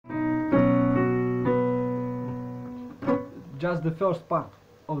just the first part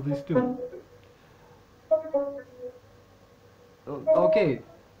of this tune. Okay.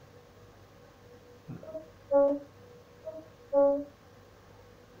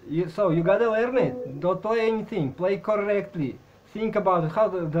 So you gotta learn it. Don't play anything. Play correctly. Think about how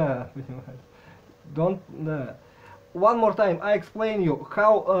don't. One more time, I explain you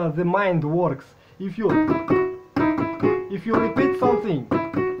how the mind works. If you repeat something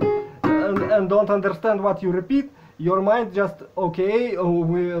and don't understand what you repeat, your mind just okay.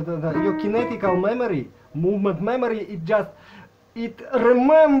 Your kinetical memory, movement memory, it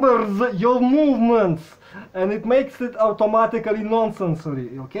remembers your movements and it makes it automatically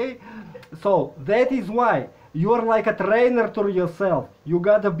nonsensory. Okay, so that is why you're like a trainer to yourself. You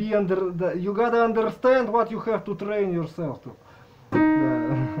gotta be you gotta understand what you have to train yourself to.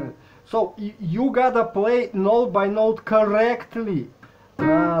 So you gotta play note by note correctly.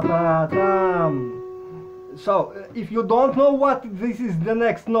 So if you don't know what this is the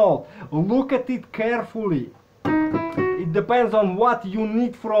next note, look at it carefully. It depends on what you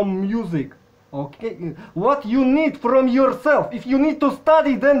need from music. Okay, what you need from yourself. If you need to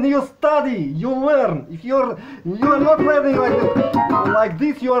study, then you study, you learn. If you are not learning like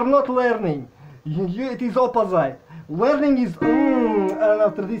this, you are not learning. It is opposite. Learning is and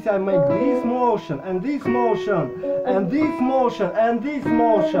after this I make this motion and this motion and this motion and this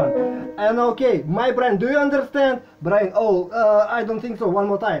motion. And okay, my brain, do you understand? Brain, I don't think so. One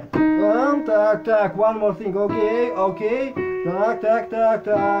more time. Tac, tac, one more thing. Okay, okay. Tac, tac, tac,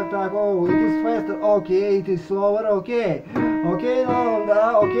 tac, tac. Oh, it is faster. Okay, it is slower. Okay, okay,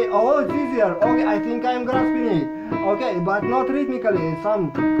 okay. Oh, it's easier. Okay, I think I'm grasping it. Okay, but not rhythmically.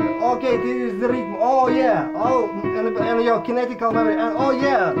 Okay, this is the rhythm. Oh yeah. Oh, and your kinetical memory. And oh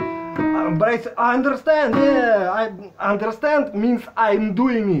yeah. Brace. I understand. Yeah, I understand means I'm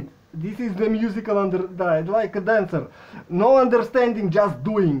doing it. This is the musical like a dancer. No understanding, just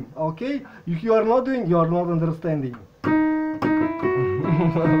doing. Okay. If you are not doing, you are not understanding.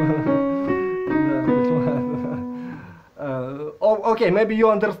 Okay, maybe you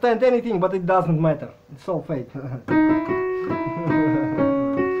understand anything, but it doesn't matter. It's all fake.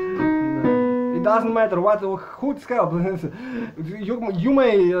 It doesn't matter who's help. You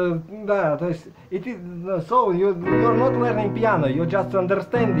may it is so you're not learning piano. You're just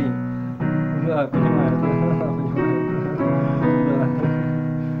understanding.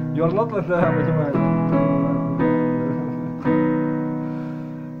 You're not learning.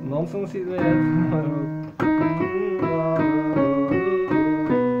 Nonsense is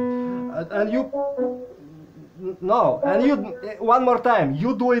and you one more time,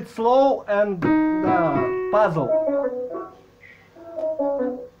 you do it slow and puzzle.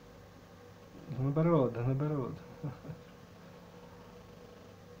 Наоборот.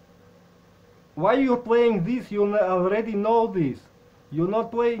 Why you playing this? You already know this. You're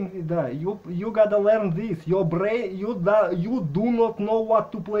not playing that. You gotta learn this. Your brain, you do not know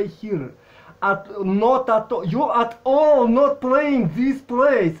what to play here. Not at all. You at all not playing this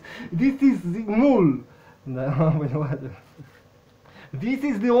place. This is null. This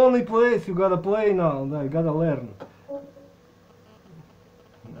is the only place you gotta play now. You gotta learn.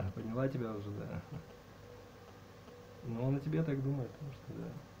 Поняла тебя уже, да. Ну, он о тебе так думает, потому что, да.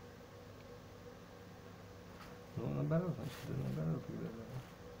 Ну, наоборот, значит, да, наоборот, тогда, да.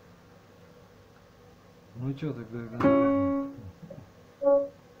 Ну, чё тогда,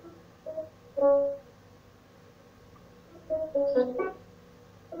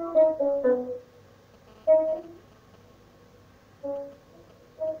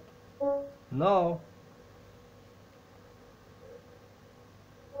 No.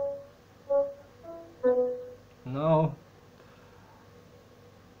 No.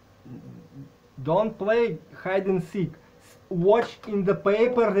 Don't play hide and seek. Watch in the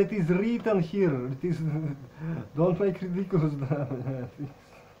paper that is written here. It is. Don't make ridiculous.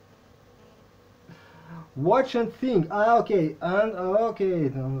 Watch and think. Okay. And okay.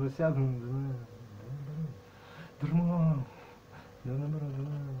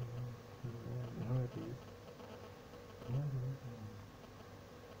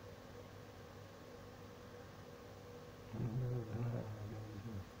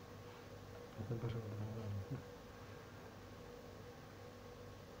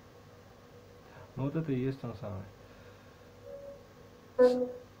 Ну вот это и есть он самый.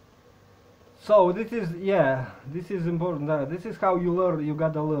 So this is, yeah, this is important. This is how you learn. You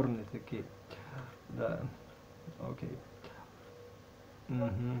gotta learn it, okay. Okay.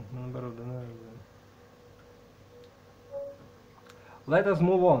 Let us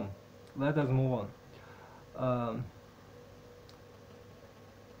move on. Let us move on.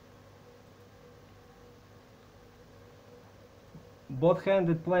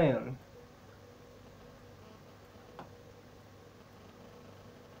 both-handed playing.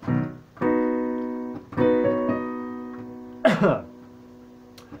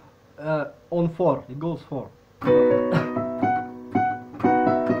 On 4, it goes 4.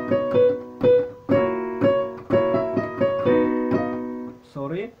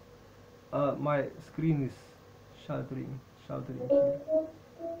 Sorry, my screen is shuttering here.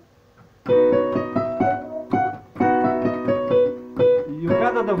 You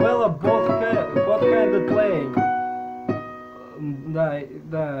gotta develop both-handed playing.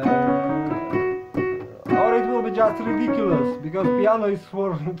 Or it will be just ridiculous, because piano is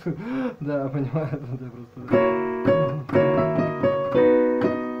for... Да, понимаете, да, просто...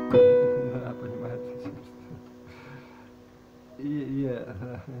 Да, понимаете.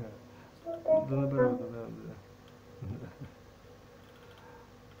 Да, наоборот, да.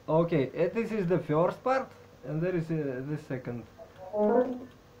 Okay, this is the first part, and there is the second.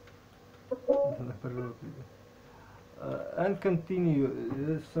 And continue.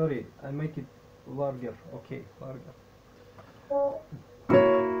 Sorry, I make it larger. Okay, larger.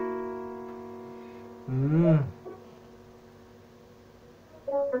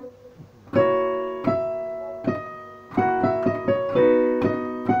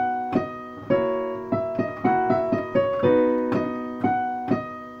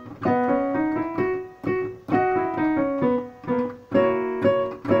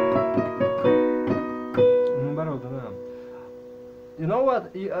 You know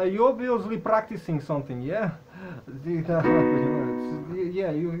what? You're obviously practicing something, yeah?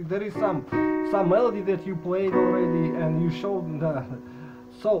 Yeah, there is some melody that you played already, and you showed that.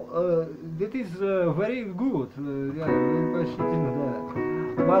 So that is very good.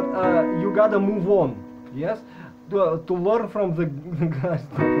 But you gotta move on, yes? To learn from the guys.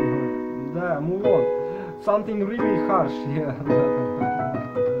 Move on. Something really harsh, yeah.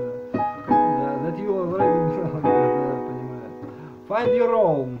 That you already. Find your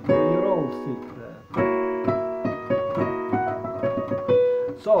own stick.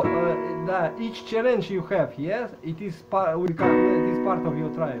 So each challenge you have, yes, it is part of your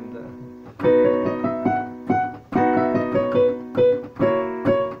time.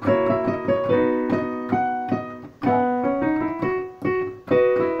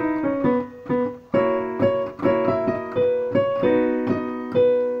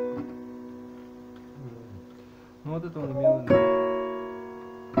 Вот это он имел.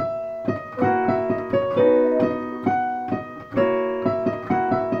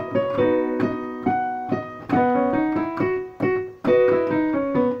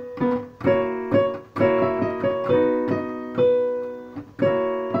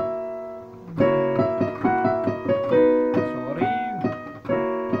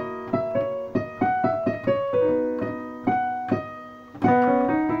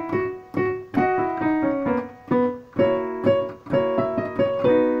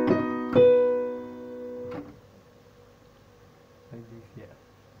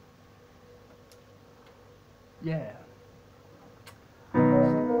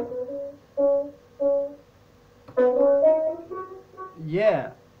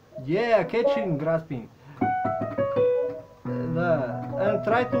 Yeah. Yeah, catching, grasping. And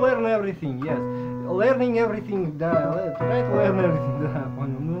try to learn everything, yes. Learning everything, try to learn everything,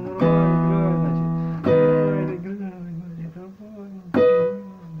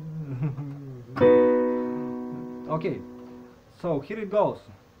 Okay, so here it goes.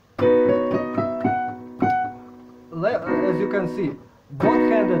 As you can see,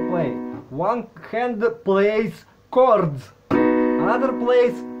 both-handed play. One hand plays chords, another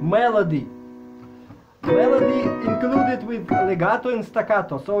plays melody. Melody included with legato and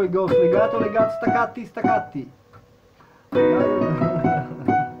staccato, so it goes legato, legato, staccati, staccati.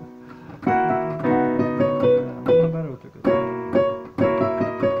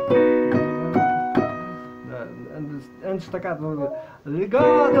 And staccato,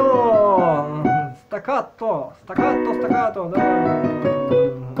 legato, staccato, staccato, staccato.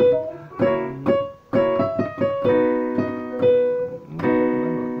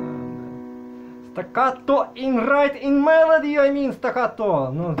 Staccato in melody, I mean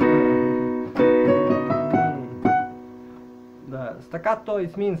staccato. No. Staccato,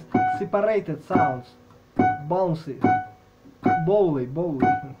 it means separated sounds, bouncy, bowly.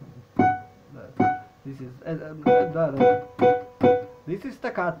 This is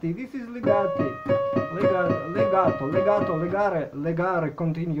staccati, this is legati, legato, legare,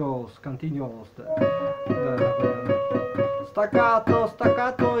 continuous.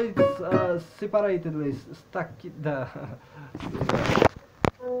 Staccato, it's separatedly,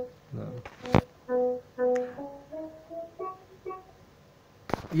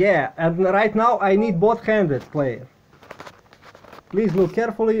 Yeah, and right now I need both-handed player. Please look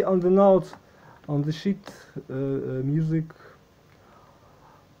carefully on the notes, on the sheet music,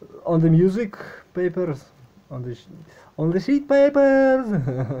 on the music papers, on the sheet papers.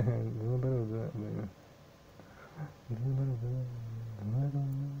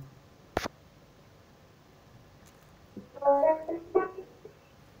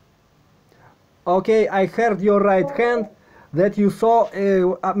 Okay, I heard your right hand that you saw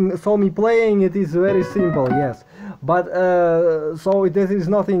me playing. It is very simple, yes, but so this is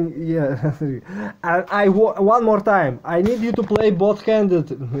nothing. Yeah, and one more time. I need you to play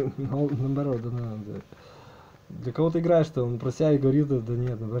both-handed. Наоборот, да. Для кого ты играешь-то? Он про себя и говорит, да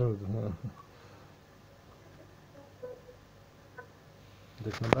нет, наоборот.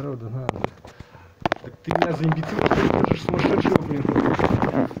 Так наоборот, да. Так ты меня за имбецила, ты же сумасшедшего, блин.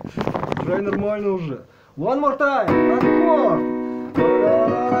 Играй нормально уже. One more time, one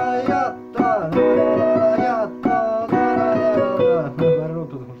more.